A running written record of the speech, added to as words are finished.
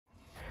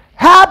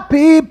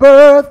Happy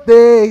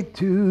birthday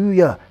to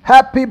you.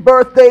 Happy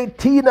birthday,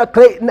 Tina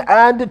Clayton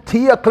and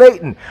Tia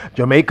Clayton,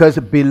 Jamaica's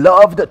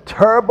beloved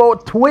Turbo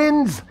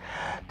Twins.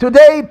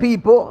 Today,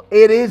 people,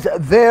 it is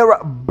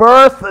their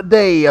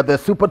birthday. The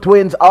Super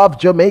Twins of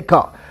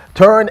Jamaica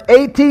turn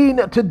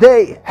 18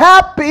 today.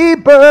 Happy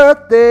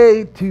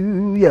birthday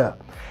to you.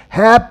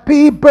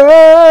 Happy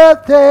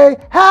birthday.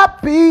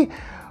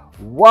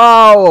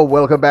 Wow,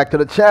 welcome back to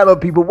the channel,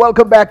 people.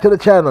 Welcome back to the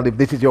channel. If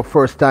this is your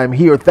first time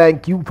here,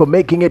 thank you for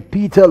making it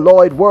Peter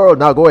Lloyd World.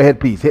 Now go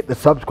ahead, please hit the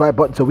subscribe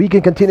button so we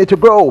can continue to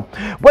grow.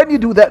 When you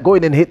do that, go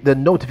ahead and hit the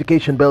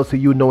notification bell so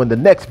you know when the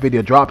next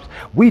video drops.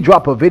 We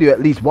drop a video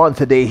at least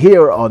once a day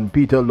here on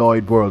Peter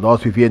Lloyd World.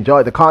 Also, if you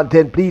enjoy the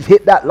content, please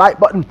hit that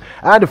like button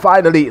and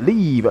finally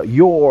leave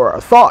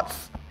your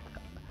thoughts.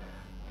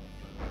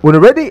 When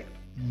you're ready?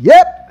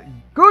 Yep,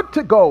 good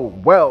to go.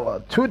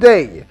 Well,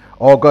 today,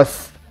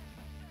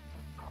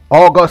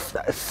 August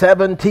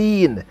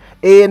 17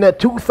 in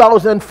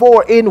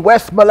 2004 in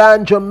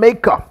Westmoreland,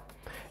 Jamaica.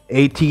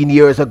 18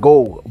 years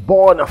ago,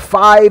 born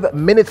 5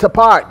 minutes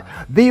apart,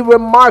 the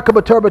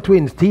remarkable Turbo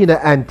Twins, Tina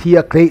and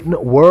Tia Clayton,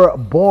 were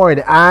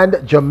born,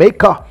 and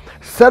Jamaica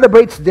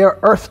celebrates their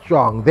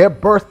Earthstrong, their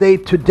birthday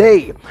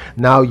today.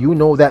 Now, you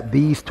know that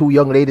these two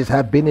young ladies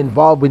have been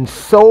involved in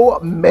so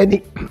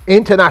many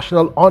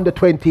international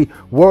under-20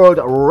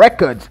 world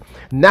records,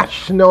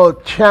 national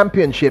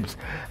championships,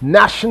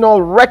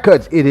 national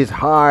records. It is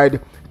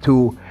hard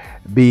to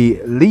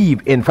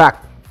believe. In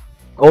fact,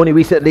 only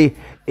recently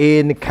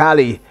in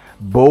Cali,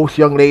 both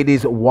young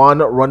ladies, one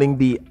running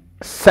the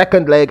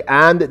second leg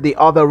and the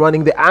other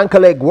running the anchor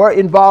leg, were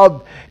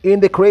involved in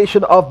the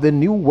creation of the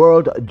new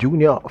world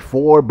junior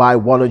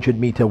 4x100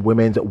 meter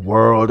women's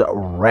world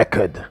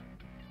record.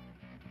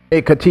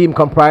 A team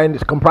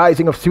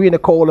comprising of Serena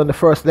Cole on the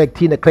first leg,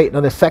 Tina Clayton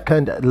on the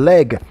second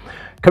leg,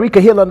 Karika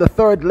Hill on the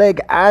third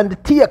leg,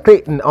 and Tia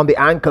Clayton on the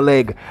anchor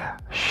leg,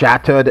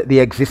 shattered the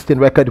existing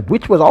record,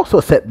 which was also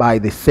set by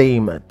the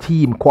same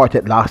team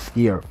quartet last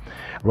year,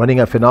 running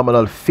a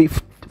phenomenal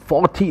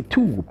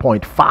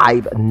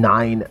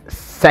 42.59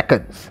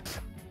 seconds.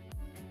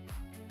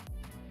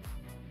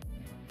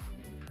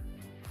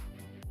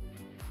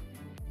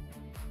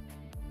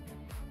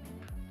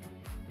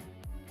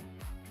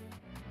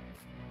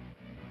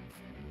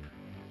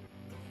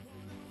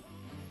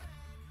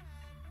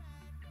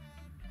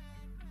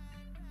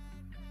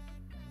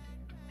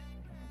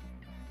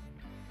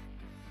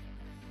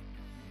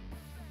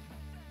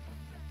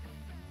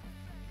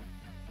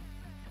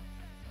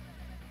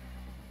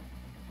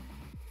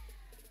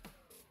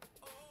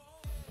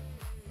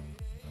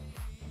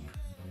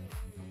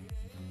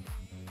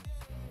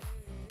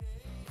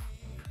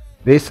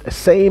 This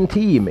same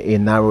team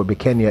in Nairobi,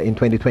 Kenya in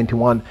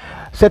 2021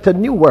 set a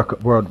new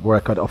world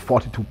record of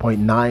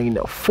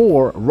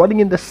 42.94,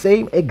 running in the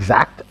same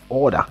exact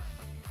order.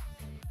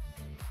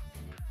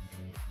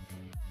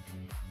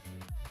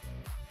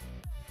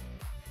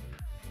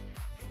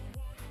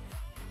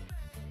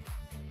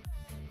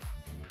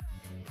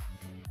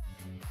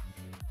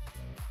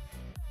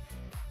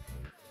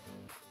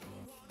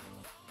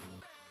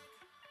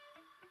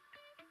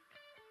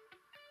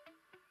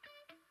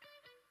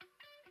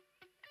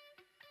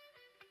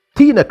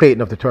 Tina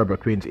Clayton of the Turbo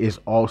Twins is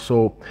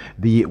also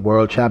the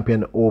world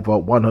champion over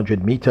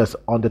 100 meters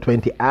under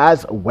 20,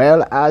 as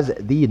well as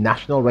the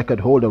national record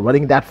holder,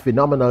 running that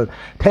phenomenal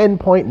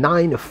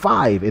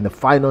 10.95 in the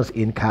finals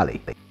in Cali.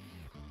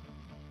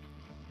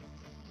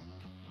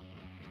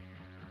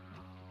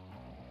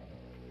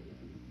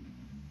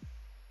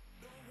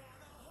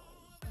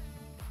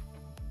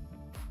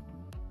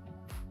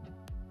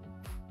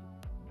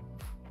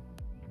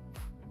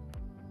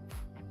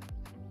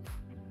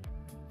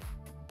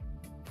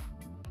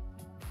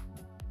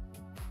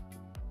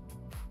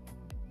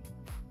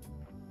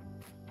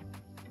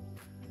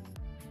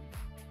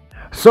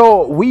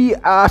 So we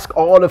ask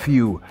all of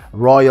you,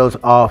 royals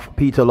of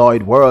Peter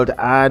Lloyd World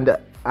and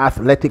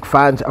athletic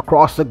fans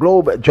across the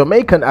globe,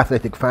 Jamaican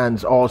athletic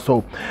fans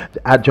also,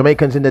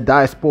 Jamaicans in the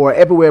diaspora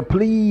everywhere,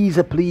 please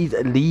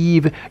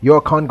leave your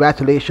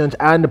congratulations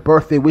and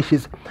birthday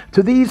wishes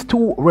to these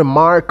two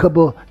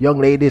remarkable young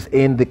ladies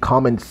in the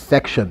comments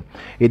section.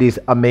 It is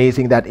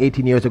amazing that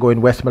 18 years ago in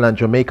Westmoreland,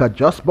 Jamaica,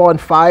 just born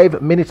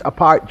 5 minutes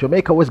apart,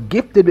 Jamaica was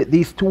gifted with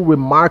these two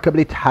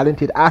remarkably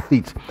talented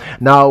athletes.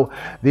 Now,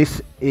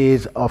 this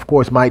is, of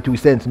course, my 2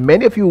 cents.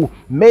 Many of you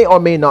may or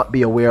may not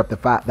be aware of the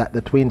fact that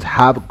the twins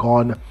have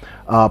gone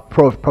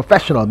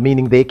professional,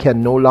 meaning they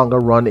can no longer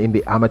run in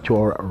the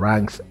amateur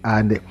ranks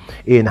and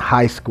in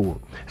high school.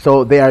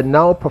 So they are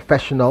now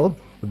professional.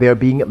 They're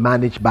being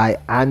managed by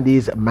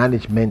Andy's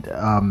Management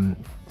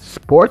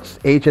Sports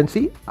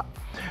Agency.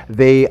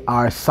 They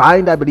are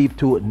signed, I believe,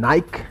 to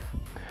Nike,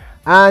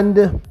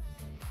 and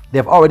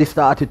they've already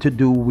started to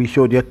do, we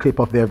showed you a clip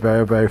of their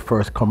very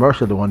first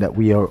commercial, the one that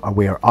we are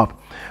aware of.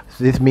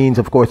 So this means,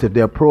 of course, if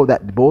they're pro,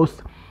 that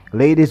both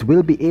ladies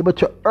will be able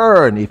to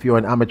earn. If you're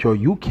an amateur,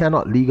 you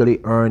cannot legally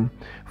earn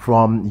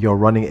from your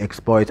running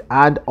exploits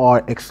and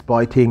or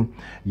exploiting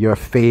your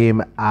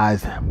fame,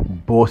 as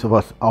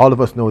all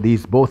of us know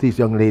both these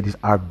young ladies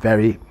are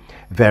very,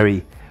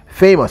 very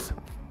famous.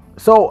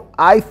 So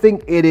I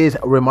think it is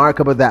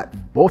remarkable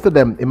that both of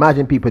them,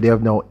 imagine people, they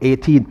have now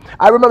 18.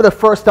 I remember the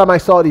first time I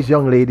saw these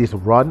young ladies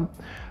run.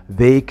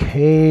 They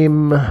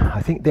came,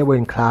 I think they were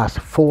in class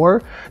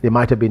 4. They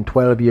might have been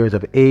 12 years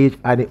of age,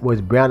 and it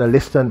was Brianna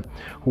Liston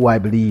who I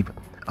believe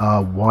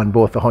won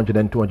both the 100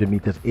 and 200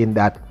 meters in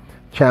that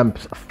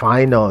champs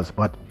finals.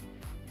 But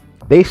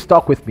they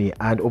stuck with me,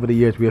 and over the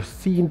years we have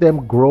seen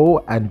them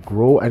grow and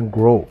grow and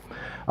grow.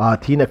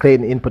 Tina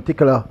Clayton in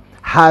particular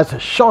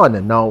has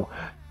shone. Now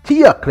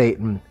Tia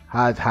Clayton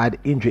has had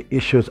injury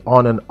issues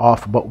on and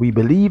off, but we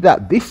believe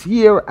that this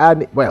year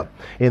and, well,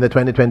 in the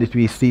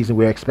 2023 season,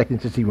 we're expecting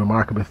to see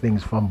remarkable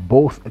things from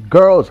both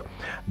girls.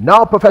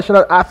 Now,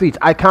 professional athletes,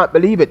 I can't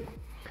believe it.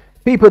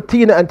 People,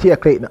 Tina and Tia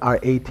Clayton are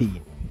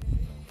 18.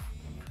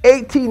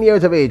 18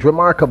 years of age,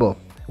 remarkable.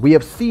 We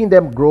have seen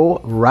them grow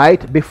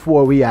right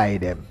before we eye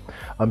them.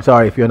 I'm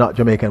sorry if you're not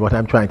Jamaican, what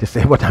I'm trying to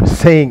say. What I'm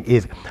saying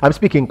is, I'm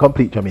speaking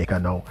complete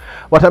Jamaican now.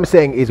 What I'm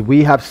saying is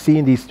we have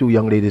seen these two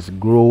young ladies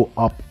grow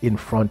up in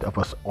front of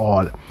us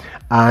all.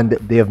 And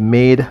they have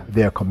made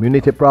their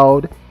community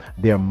proud.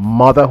 Their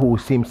mother, who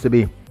seems to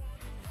be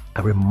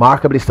a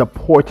remarkably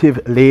supportive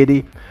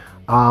lady.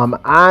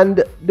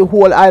 And the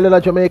whole island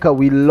of Jamaica,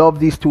 we love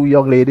these two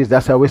young ladies.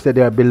 That's how we say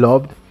they are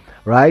beloved.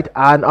 Right?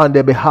 And on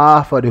the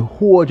behalf of the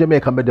whole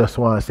Jamaica, I just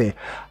want to say,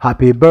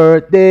 happy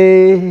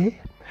birthday.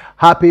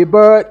 Happy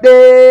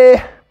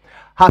birthday.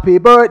 Happy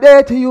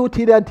birthday to you,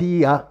 Tina and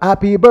Tia.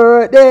 Happy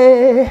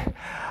birthday.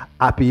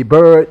 Happy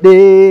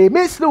birthday.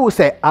 Miss Lou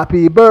say,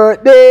 happy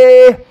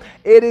birthday.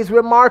 It is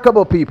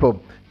remarkable,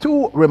 people.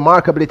 Two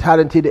remarkably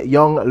talented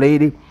young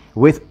ladies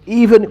with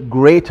even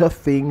greater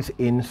things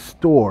in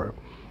store.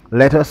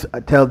 Let us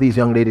tell these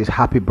young ladies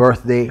happy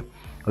birthday.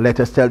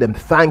 Let us tell them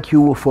thank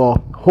you for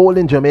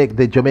holding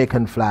the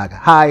Jamaican flag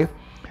high.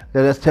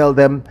 Let us tell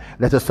them,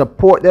 let us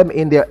support them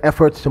in their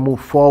efforts to move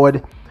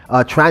forward,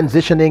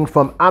 transitioning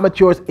from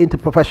amateurs into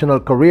professional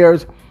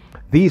careers.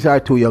 These are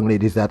two young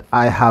ladies that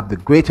I have the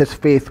greatest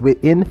faith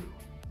in,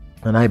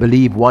 and I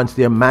believe once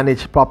they're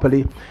managed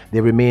properly, they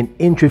remain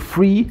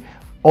injury-free,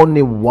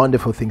 only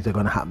wonderful things are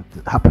going to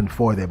happen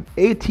for them.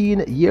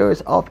 18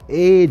 years of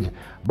age,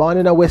 born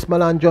in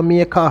Westmoreland,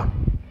 Jamaica.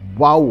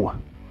 Wow.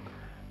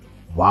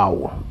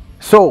 Wow.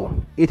 So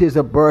it is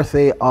the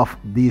birthday of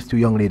these two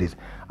young ladies,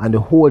 and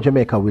the whole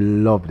Jamaica will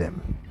love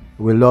them.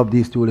 We love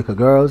these two little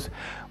girls.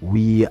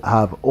 We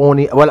have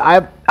only, well,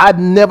 I've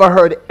never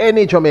heard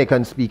any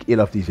Jamaican speak ill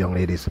of these young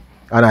ladies,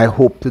 and I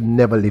hope to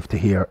never live to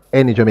hear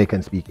any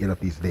Jamaican speak ill of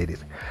these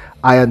ladies.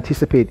 I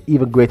anticipate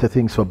even greater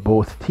things for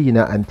both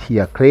Tina and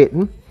Tia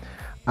Clayton,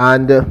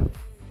 and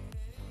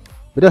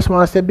we just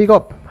want to say big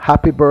up,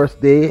 happy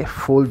birthday,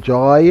 full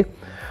joy.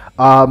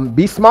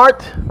 Be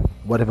smart.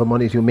 Whatever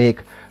monies you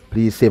make,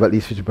 please save at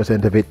least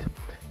 50% of it.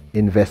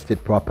 Invest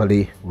it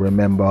properly.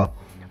 Remember,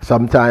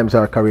 sometimes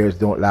our careers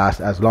don't last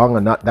as long,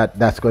 and not that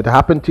that's going to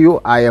happen to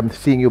you. I am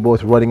seeing you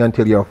both running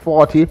until you're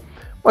 40,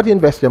 but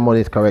invest your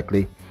monies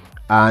correctly.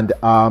 And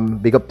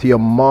big up to your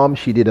mom.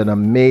 She did an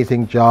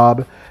amazing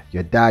job.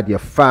 Your dad, your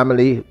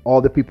family,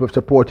 all the people who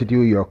supported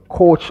you, your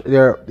coach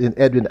there in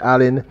Edwin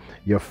Allen,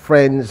 your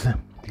friends,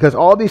 because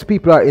all these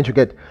people are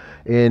intricate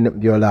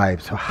in your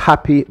lives. So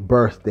happy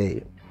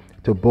birthday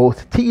to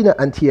both Tina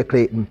and Tia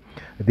Clayton,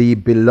 the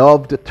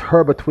beloved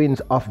Turbo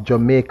Twins of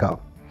Jamaica.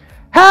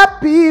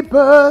 Happy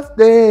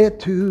birthday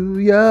to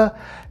ya.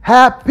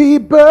 Happy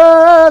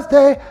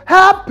birthday.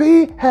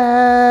 Happy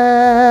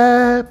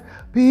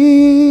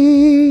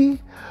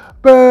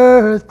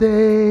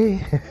birthday.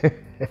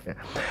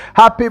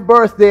 Happy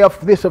birthday.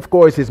 This, of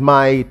course, is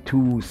my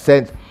 2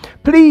 cents.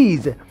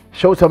 Please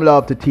show some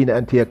love to Tina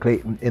and Tia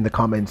Clayton in the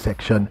comment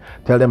section.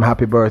 Tell them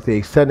happy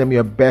birthday. Send them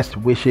your best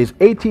wishes.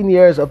 18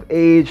 years of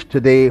age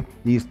today.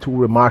 These two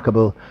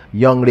remarkable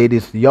young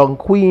ladies, young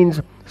queens,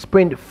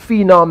 sprint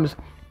phenoms,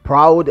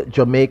 proud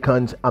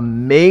Jamaicans,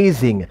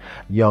 amazing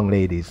young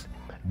ladies.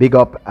 Big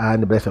up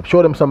and bless up.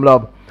 Show them some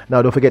love.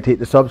 Now don't forget to hit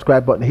the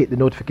subscribe button, hit the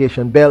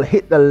notification bell,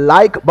 hit the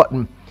like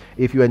button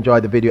if you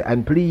enjoyed the video,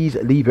 and please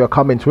leave your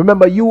comments.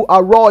 Remember, you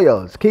are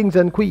royals, kings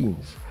and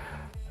queens.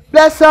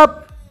 Bless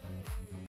up.